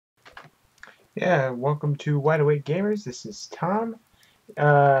Yeah, welcome to Wide Awake Gamers. This is Tom.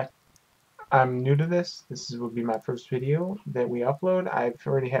 Uh, I'm new to this. Will be my first video that we upload. I've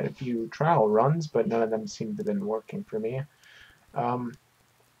already had a few trial runs, but none of them seem to have been working for me. Um,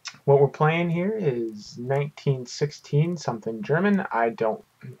 what we're playing here is 1916 something German. I don't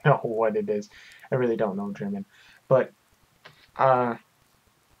know what it is. I really don't know German, but uh,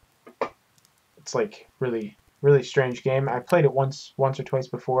 it's like really strange game. I played it once or twice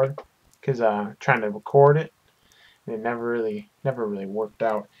before because trying to record it. And it never really worked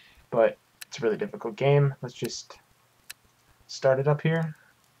out, but it's a really difficult game. Let's just start it up here,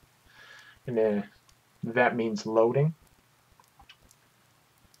 and that means loading.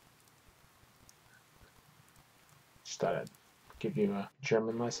 Just thought I'd give you a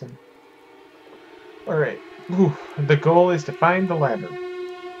German lesson. Alright, the goal is to find the ladder.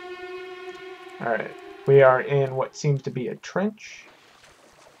 Alright, we are in what seems to be a trench.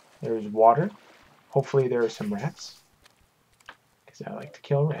 There's water. Hopefully there are some rats, because I like to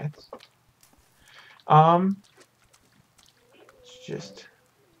kill rats. Let's just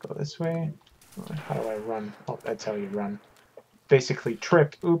go this way. How do I run? Oh, that's how you run. Basically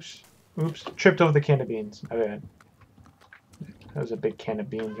tripped. Oops. Tripped over the can of beans. My bad. That was a big can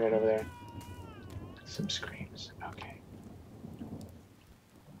of beans right over there. Some screams. Okay.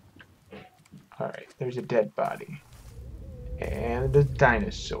 Alright, there's a dead body. And a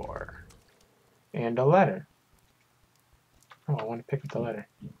dinosaur. And a letter. Oh, I want to pick up the letter.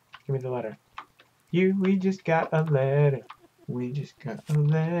 Give me the letter. We just got a letter. We just got a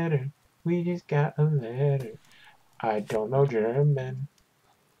letter. We just got a letter. I don't know German.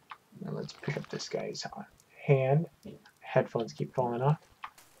 Now let's pick up this guy's hand. Headphones keep falling off.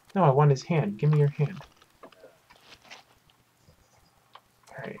 No, I want his hand. Give me your hand.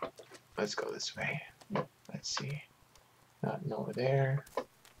 Alright, let's go this way. Let's see. Nothing over there.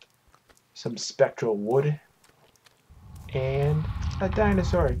 Some spectral wood. And a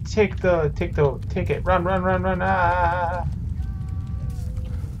dinosaur. Take it. Run. Ah!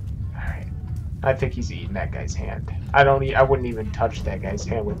 Alright. I think he's eating that guy's hand. I wouldn't even touch that guy's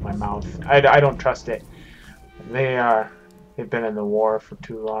hand with my mouth. I don't trust it. They've been in the war for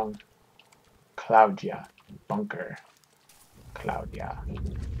too long. Claudia. Bunker. Claudia.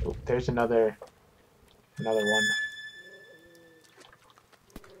 Oh, there's another one.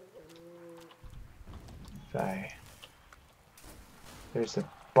 There's a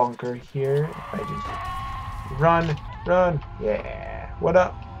bunker here. If I just run. Yeah. What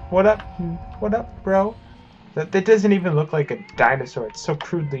up, bro? That doesn't even look like a dinosaur. It's so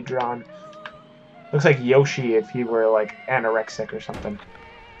crudely drawn. Looks like Yoshi if he were like anorexic or something.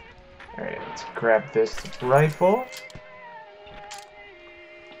 Alright, let's grab this rifle.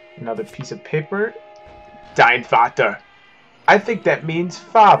 Another piece of paper. Dein Vater. I think that means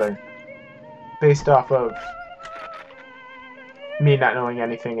father. Based off of me not knowing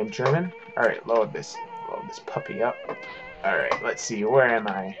anything in German. Alright, load this puppy up. Alright, let's see. Where am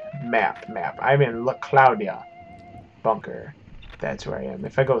I? Map. I'm in La Claudia. Bunker. That's where I am.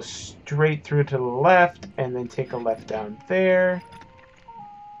 If I go straight through to the left and then take a left down there.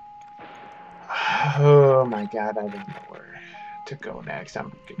 Oh my god, I don't know where to go next.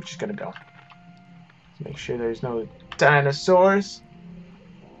 I'm just gonna go. Make sure there's no dinosaurs.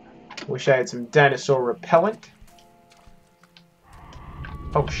 Wish I had some dinosaur repellent.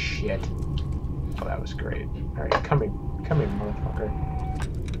 Oh shit. Oh, that was great. Alright, come in, motherfucker.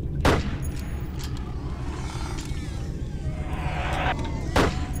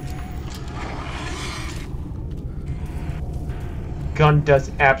 Gun does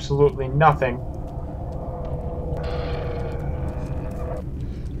absolutely nothing.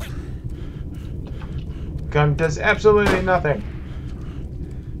 Gun does absolutely nothing.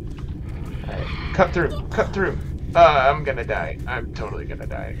 Alright, cut through. I'm gonna die. I'm totally gonna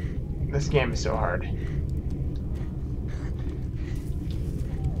die. This game is so hard.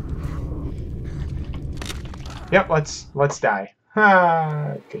 Yep, let's die.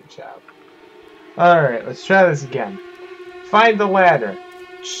 Ha! Good job. Alright, let's try this again. Find the ladder.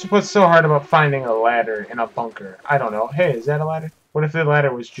 What's so hard about finding a ladder in a bunker? I don't know. Hey, is that a ladder? What if the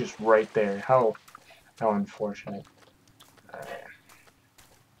ladder was just right there? How unfortunate. Alright.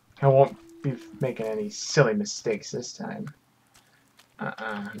 I won't be making any silly mistakes this time.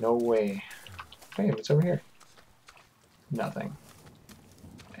 No way. Hey, what's over here? Nothing.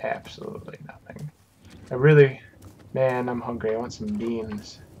 Absolutely nothing. Man, I'm hungry. I want some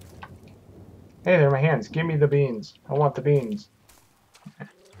beans. Hey, they're my hands. Give me the beans. I want the beans.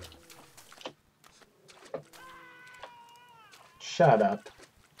 Shut up.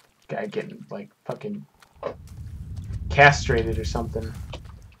 Guy getting, like, fucking castrated or something.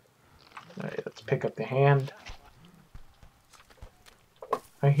 Alright, let's pick up the hand.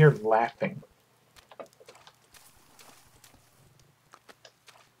 I hear laughing.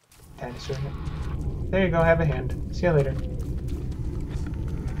 Dinosaur hand. There you go, have a hand. See you later.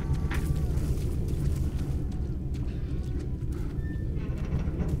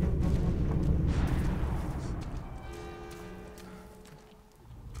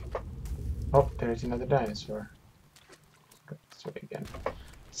 Oh, there's another dinosaur. Let's go this way again.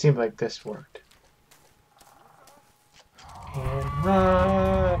 Seemed like this worked. And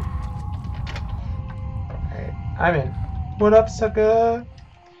run! Alright, I'm in. What up, sucker?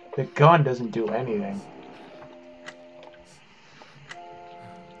 The gun doesn't do anything.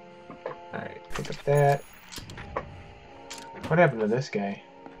 Alright, pick up that. What happened to this guy?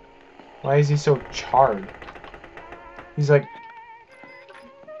 Why is he so charred? He's like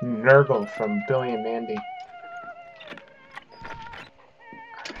Nurgle from Billy and Mandy.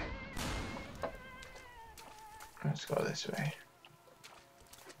 Let's go this way.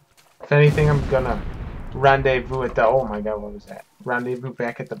 If anything, I'm gonna rendezvous at the... Oh my god, what was that? Rendezvous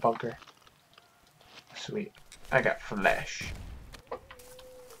back at the bunker. Sweet. I got flesh.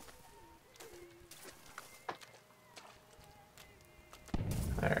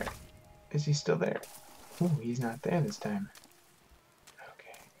 Alright. Is he still there? Ooh, he's not there this time.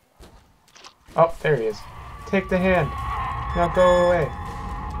 Okay. Oh, there he is. Take the hand. Now go away.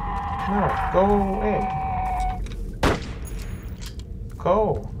 No, go away.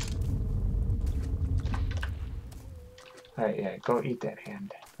 Go. Alright, yeah, go eat that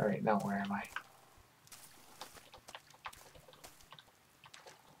hand. Alright, now where am I?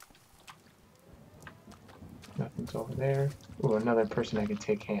 Nothing's over there. Ooh, another person I can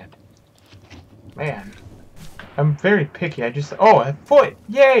take hand. Man. I'm very picky. I just... Oh, a foot!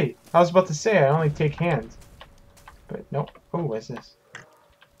 Yay! I was about to say I only take hands. But nope. Oh, what's this?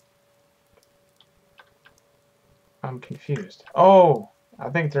 I'm confused. Oh! I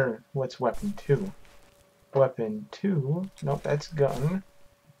think they're... What's weapon 2? Weapon 2? Nope, that's gun.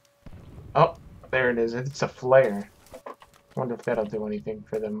 Oh, there it is. It's a flare. Wonder if that'll do anything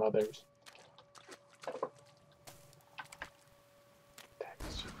for them others.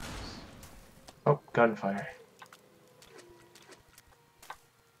 Oh, gunfire.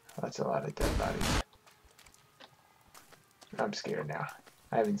 That's a lot of dead bodies. I'm scared now.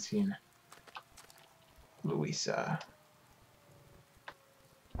 I haven't seen Louisa.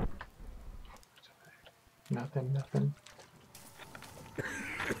 Nothing, nothing.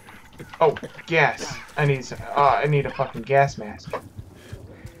 Oh, gas! I need a fucking gas mask.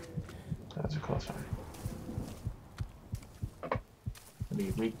 That was a close one. Let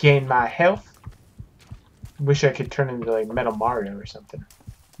me regain my health. Wish I could turn into like Metal Mario or something.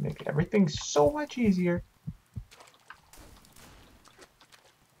 Make everything so much easier.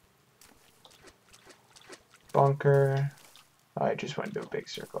 Bunker. Oh, I just went into a big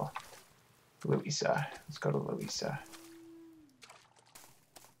circle. Louisa. Let's go to Louisa.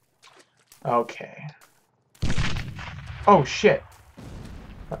 Okay. Oh shit.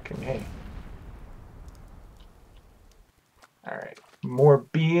 Fucking hey. Alright. More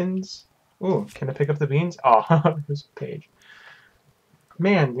beans. Ooh, can I pick up the beans? Oh, there's a page.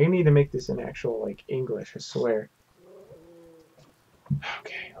 Man, they need to make this in actual, like, English, I swear.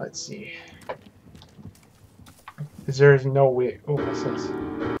 Okay, let's see. Because there's no way... Oh, what's this?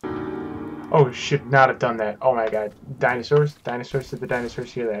 Oh, should not have done that. Oh my god. Dinosaurs? Dinosaurs? Did the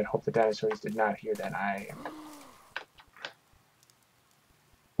dinosaurs hear that? I hope the dinosaurs did not hear that.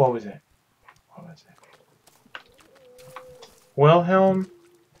 What was it? What was it? Wilhelm?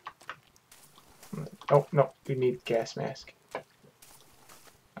 Oh, no. We need gas mask.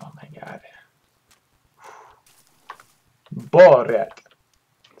 Oh my god. Borat.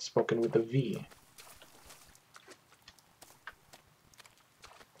 Spoken with a V.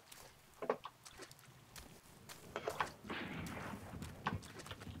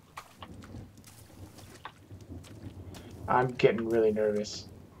 I'm getting really nervous.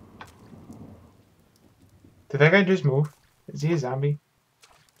 Did that guy just move? Is he a zombie?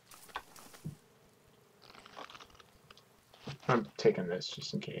 I'm taking this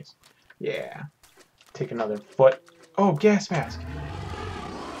just in case. Yeah. Take another foot. Oh, gas mask.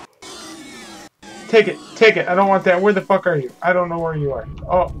 Take it. Take it. I don't want that. Where the fuck are you? I don't know where you are.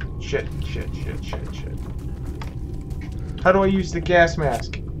 Oh, shit. Shit, shit, shit, shit. How do I use the gas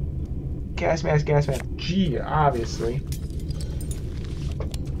mask? Gas mask, gas mask. G, obviously.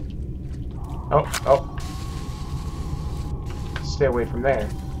 Oh, oh. Stay away from there.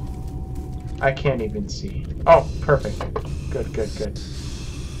 I can't even see. Oh, perfect. Good, good, good.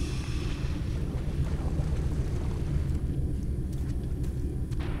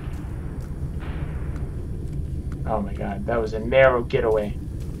 Oh my god, that was a narrow getaway.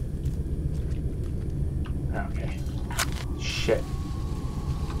 Okay. Shit.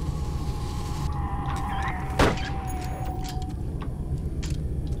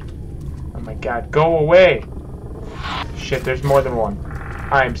 Oh my god, go away! Shit, there's more than one.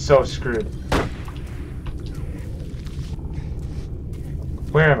 I'm so screwed.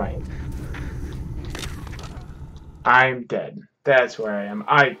 Where am I? I'm dead. That's where I am.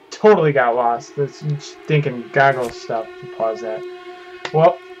 I totally got lost. This stinking goggle stuff. Pause that.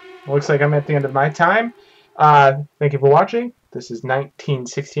 Well, looks like I'm at the end of my time. Thank you for watching. This is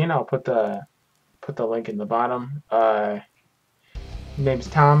 1916. I'll put the link in the bottom. Name's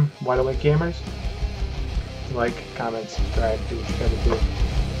Tom, wideawakegamers. Like, comment, subscribe, do what you gotta do.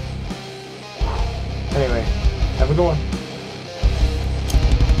 Anyway, have a good one.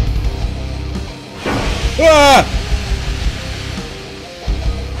 Ah!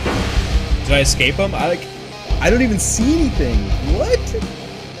 Did I escape him? I don't even see anything. What?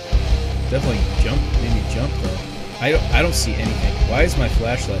 Definitely jump. Made me jump though. I don't see anything. Why is my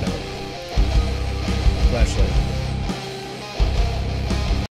flashlight out? Flashlight.